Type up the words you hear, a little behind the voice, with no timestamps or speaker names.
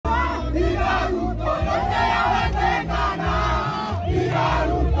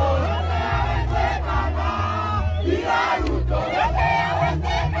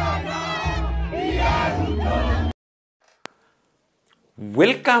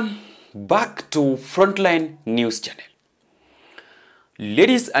Welcome back to Frontline News Channel.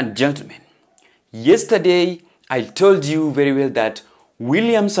 Ladies and gentlemen, yesterday I told you very well that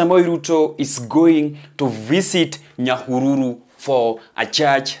William Samoei Ruto is going to visit Nyahururu for a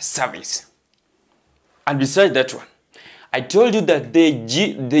church service. And besides that one, I told you that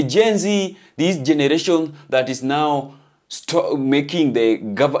the Gen Z, this generation that is now shaking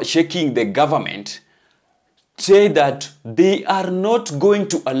the government, say that they are not going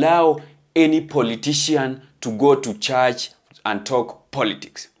to allow any politician to go to church and talk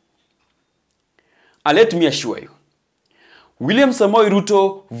politics. And let me assure you, William Samoei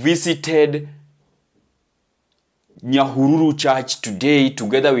Ruto visited Nyahururu Church today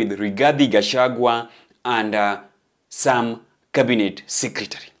together with Rigathi Gachagua and some cabinet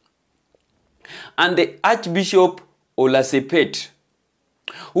secretary. And the Archbishop Olasepet,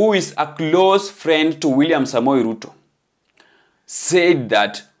 who is a close friend to William Samoei Ruto, said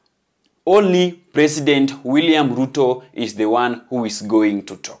that only President William Ruto is the one who is going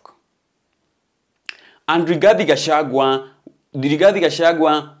to talk. And Rigathi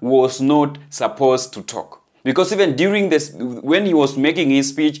Gachagua was not supposed to talk. Because even during this, when he was making his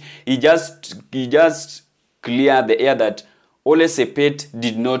speech, he just cleared the air that Olasepet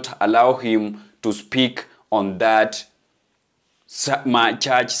did not allow him to speak on that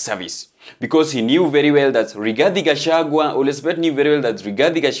church service, because he knew very well that Rigathi Gachagua, Olasepet knew very well that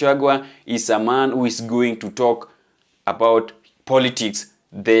Rigathi Gachagua is a man who is going to talk about politics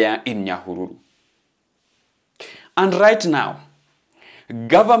there in Nyahururu. And right now,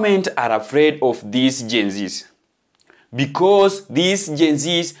 government are afraid of these Gen Zs, because these Gen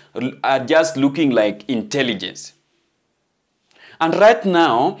Zs are just looking like intelligence. And right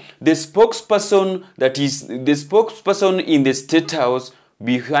now, the spokesperson in the State House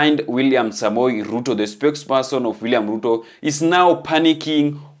behind William Samoei Ruto, the spokesperson of William Ruto, is now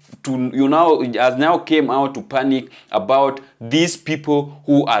panicking has now came out to panic about these people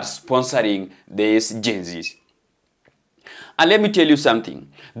who are sponsoring these Gen Zs. And let me tell you something.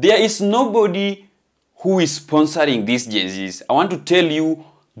 There is nobody who is sponsoring these Gen Zs. I want to tell you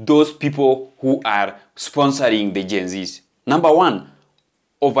those people who are sponsoring the Gen Zs. Number one,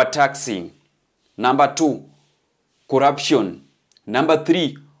 overtaxing. Number two, corruption. Number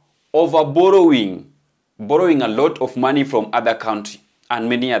three, overborrowing. Borrowing a lot of money from other countries and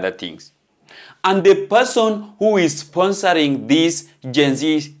many other things. And the person who is sponsoring these Gen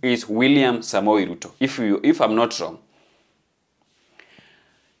Zs is William Samoei Ruto, if I'm not wrong.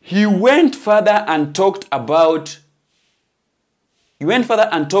 He went further and talked about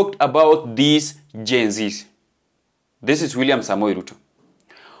these Gen Zs. This is William Samoei Ruto.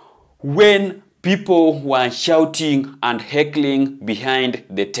 When people were shouting and heckling behind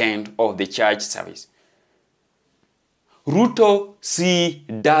the tent of the church service, Ruto see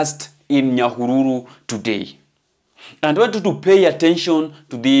dust in Nyahururu today. And I want you to pay attention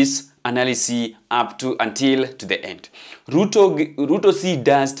to this analysis until the end. Ruto see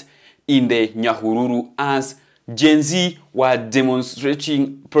dust in the Nyahururu as Gen Z were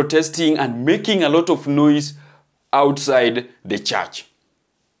demonstrating, protesting, and making a lot of noise outside the church,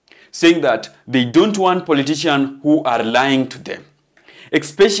 saying that they don't want politicians who are lying to them.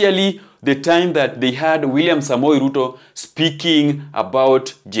 Especially the time that they had William Samoei Ruto speaking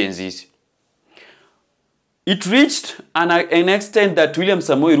about Gen Zs. It reached an extent that William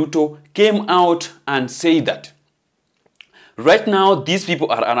Samoei Ruto came out and said that right now these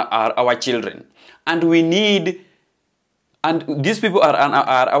people are our children, and these people are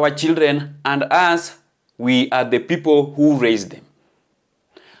our children, and us, we are the people who raised them.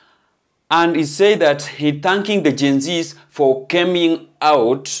 And he said that he thanking the Gen Zs for coming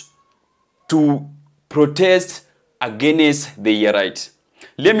out to protest against their rights.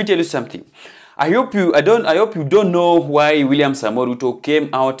 Let me tell you something. I hope you don't know why William Samoei Ruto came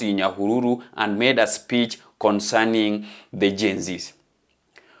out in Nyahururu and made a speech concerning the Gen Zs.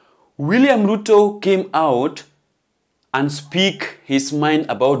 William Ruto came out and speak his mind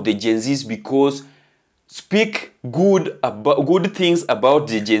about the Gen Zs because speak good things about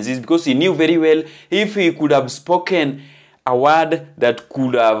the Gen Zs, because he knew very well if he could have spoken a word that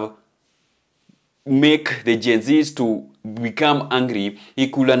could have make the Gen Zs to become angry, he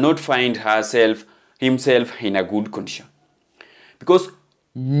could not find himself in a good condition. Because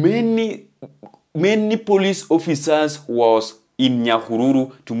many police officers was in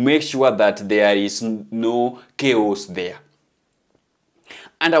Nyahururu to make sure that there is no chaos there.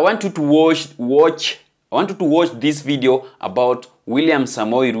 And I want you to watch this video about William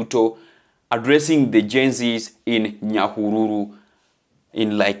Samoei Ruto addressing the Gen Zs in Nyahururu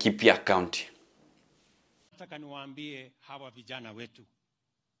in Laikipia County. nataka niwaambie hawa vijana wetu,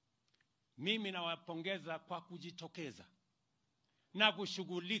 mimi nawapongeza kwa kujitokeza na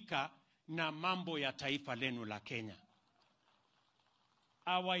kushughulika na mambo ya taifa lenu la Kenya.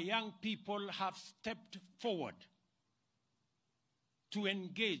 Our young people have stepped forward to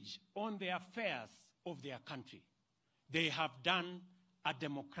engage on the affairs of their country. They have done a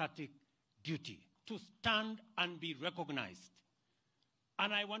democratic duty to stand and be recognized.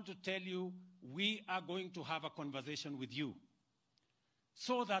 And I want to tell you, we are going to have a conversation with you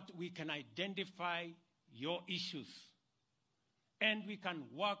so that we can identify your issues and we can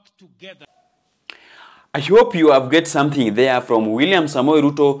work together. I hope you have get something there from William Samoei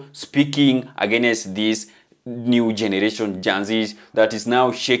Ruto speaking against this new generation Gen Z that is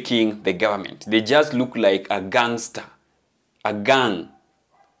now shaking the government. They just look like a gangster, a gang,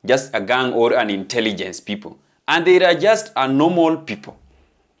 just a gang or an intelligence people. And they are just a normal people.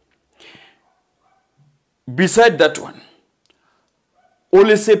 Beside that one,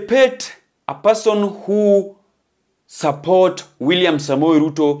 Olesepet, a person who support William Samoei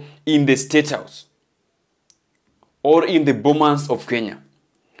Ruto in the State House or in the Bomas of Kenya,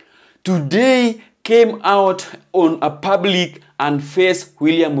 today came out on a public and faced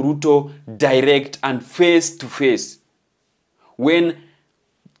William Ruto direct and face to face when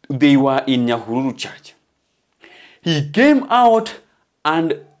they were in Nyahururu Church. He came out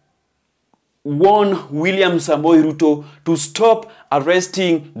and warned William Samoei Ruto to stop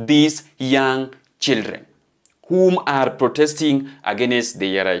arresting these young children whom are protesting against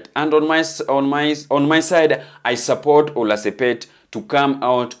their right. And on my side, I support Olesepet to come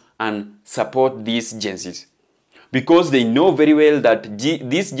out and support these Gen Zs, because they know very well that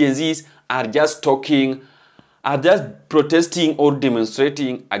these Gen Zs are just protesting or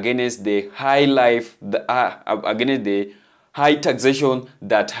demonstrating against the high life, against the high taxation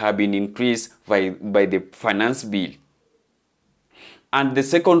that have been increased by the finance bill. And the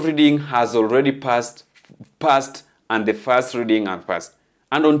second reading has already passed, and the first reading has passed.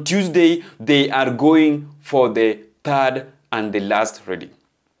 And on Tuesday, they are going for the third and the last reading.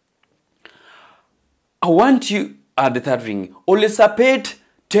 I want you at the third reading, Olesepet,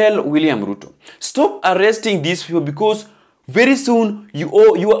 tell William Ruto, stop arresting these people, because very soon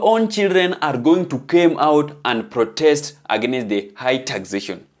your own children are going to come out and protest against the high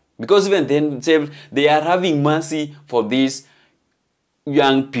taxation. Because even themselves, they are having mercy for these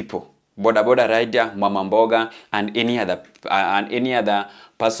young people. Boda boda rider, mama mboga, and any other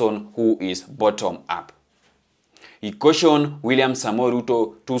person who is bottom up. He cautioned William Samoei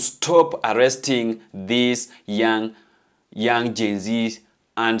Ruto to stop arresting these young Gen Zs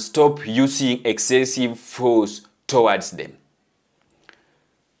and stop using excessive force towards them.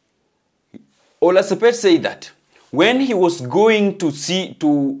 Olesepet said that when he was going to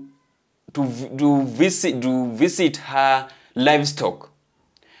visit her livestock,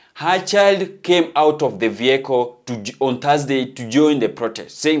 her child came out of the vehicle on Thursday to join the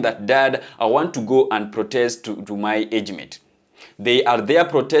protest, saying that, Dad, I want to go and protest to my age mate. They are there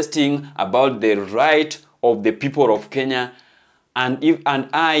protesting about the right of the people of Kenya, and even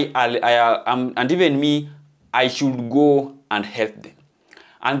me, I should go and help them.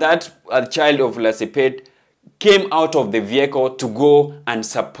 And that child of Olesepet came out of the vehicle to go and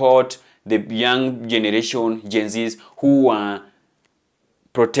support the young generation Gen Zs who are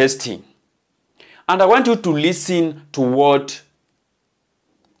protesting. And I want you to listen to what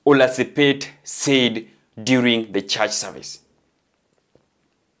Olesepet said during the church service.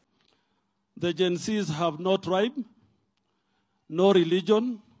 The Gen Zs have no tribe, no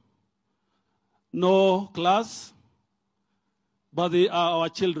religion, no class, but they are our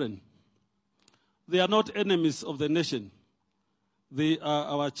children. They are not enemies of the nation. They are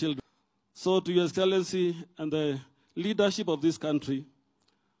our children. So to Your Excellency and the leadership of this country,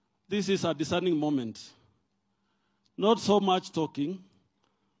 this is a discerning moment. Not so much talking,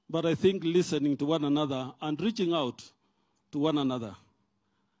 but I think listening to one another and reaching out to one another.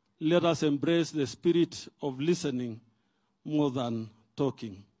 Let us embrace the spirit of listening more than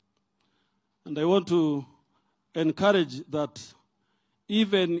talking. And I want to encourage that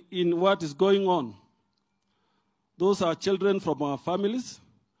even in what is going on, those are children from our families.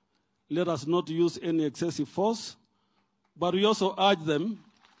 Let us not use any excessive force, but we also urge them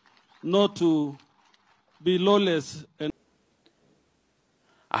not to be lawless.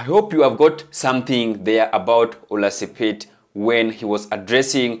 I hope you have got something there about Olesepet when he was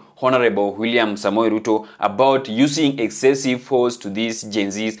addressing Honorable William Samoei Ruto about using excessive force to these Gen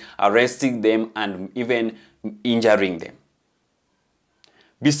Zs, arresting them and even injuring them.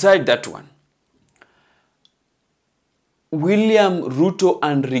 Beside that one, William Ruto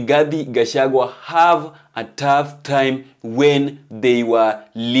and Rigathi Gachagua have a tough time when they were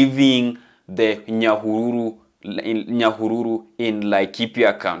leaving the Nyahururu in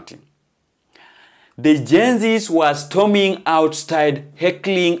Laikipia County. The Gen Zs were storming outside,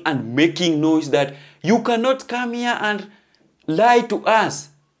 heckling and making noise that you cannot come here and lie to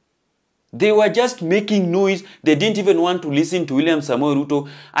us. They were just making noise. They didn't even want to listen to William Samoei Ruto.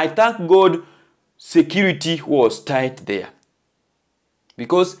 I thank God security was tight there.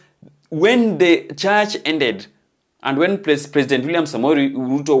 Because when the church ended and when President William Samoei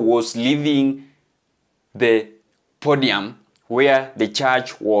Ruto was leaving the podium where the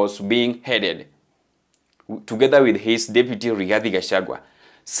church was being headed, together with his deputy Rigathi Gachagua,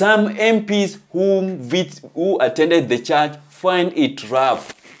 some MPs who attended the church find it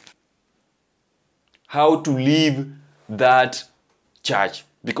rough how to leave that church.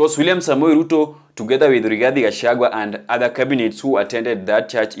 Because William Samoei Ruto, together with Rigathi Gachagua and other cabinets who attended that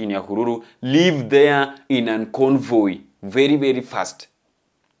church in Nyahururu, live there in a convoy very, very fast.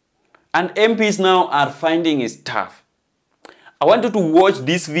 And MPs now are finding it tough. I wanted to watch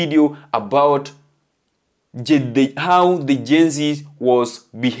this video about how the Gen Z was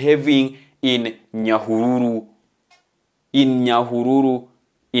behaving in Nyahururu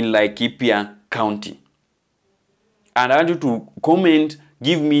in Laikipia County. And I want you to comment,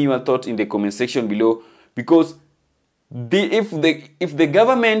 give me your thoughts in the comment section below, because if the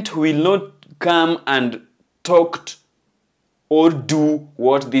government will not come and talk or do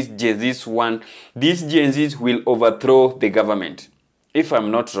what these Gen Zs want, these Gen Zs will overthrow the government. If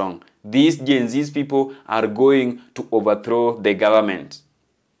I'm not wrong, these Gen Zs people are going to overthrow the government.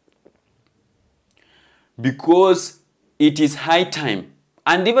 Because it is high time.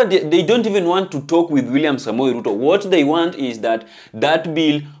 And even they don't even want to talk with William Samoei Ruto. What they want is that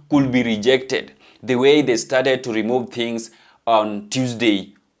bill could be rejected. The way they started to remove things on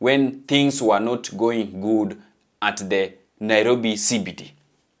Tuesday when things were not going good at the Nairobi CBD.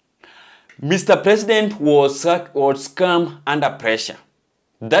 Mr. President was come under pressure.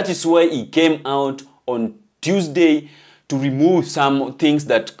 That is why he came out on Tuesday to remove some things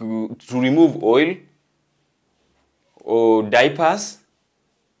to remove oil or diapers,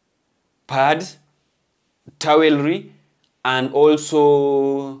 pads, towelry, and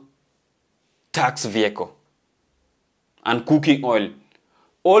also tax vehicle and cooking oil.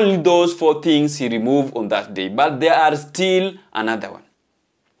 All those 4 things he removed on that day, but there are still another one.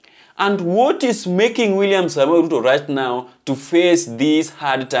 And what is making William Samoei Ruto right now to face this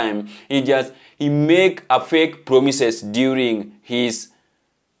hard time is he make a fake promises during his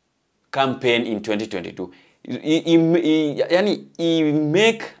campaign in 2022. He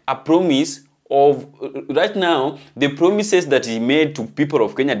make a promise of, right now, the promises that he made to people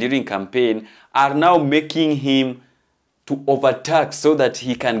of Kenya during campaign are now making him to overtax so that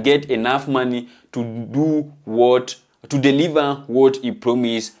he can get enough money to deliver what he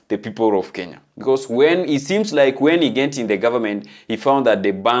promised the people of Kenya. Because it seems like when he get in the government, he found that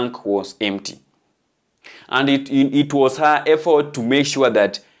the bank was empty. And it was her effort to make sure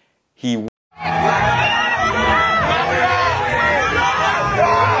that he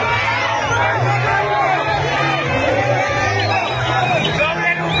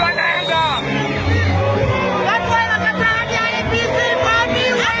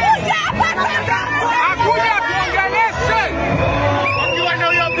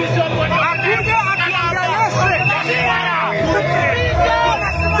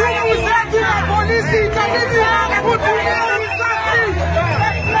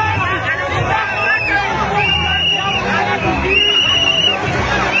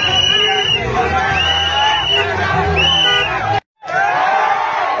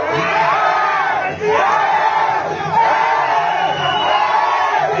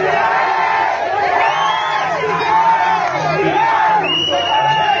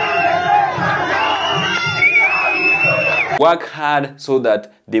work hard so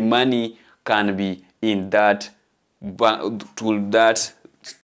that the money can be in that